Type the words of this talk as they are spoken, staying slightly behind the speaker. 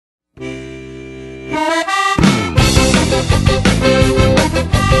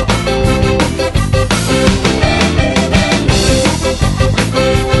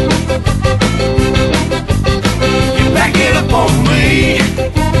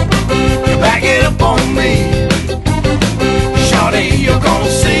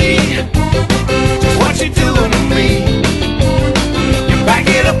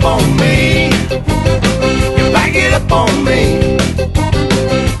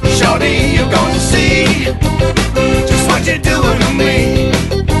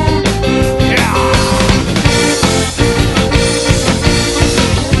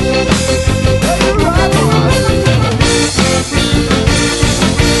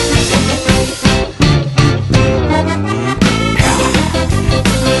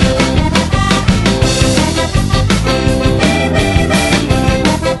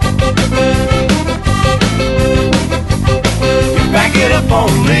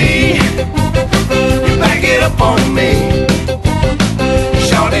me. You back it up on me.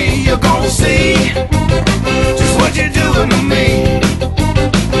 Shorty, you're gonna see just what you're doing to me.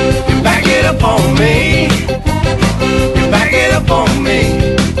 You back it up on me. You back it up on me.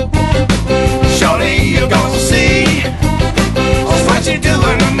 Shorty, you're gonna see just what you're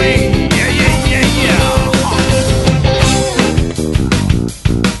doing to me. Yeah, yeah, yeah, yeah.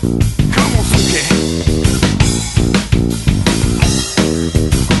 Come on, Suki.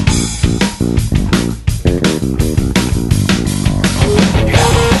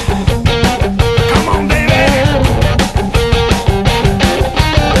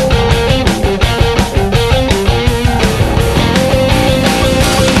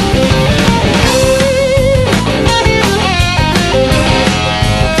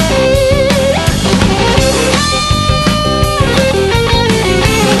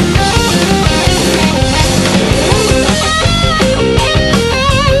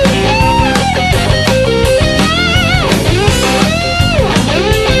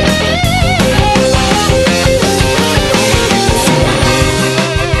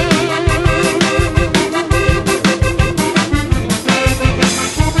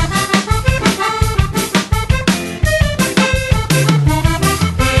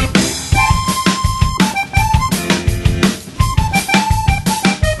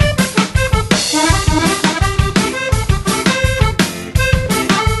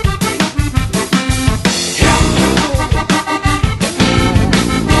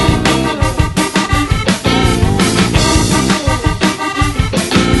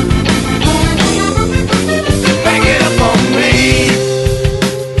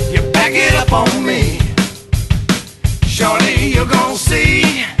 Shorty, you're gonna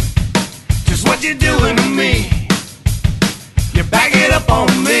see just what you're doing to me. You back it up on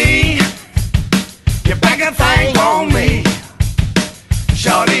me. You back a thing on me.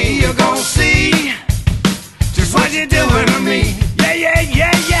 Shorty, you're gonna see just what you're doing to me. Yeah, yeah, yeah.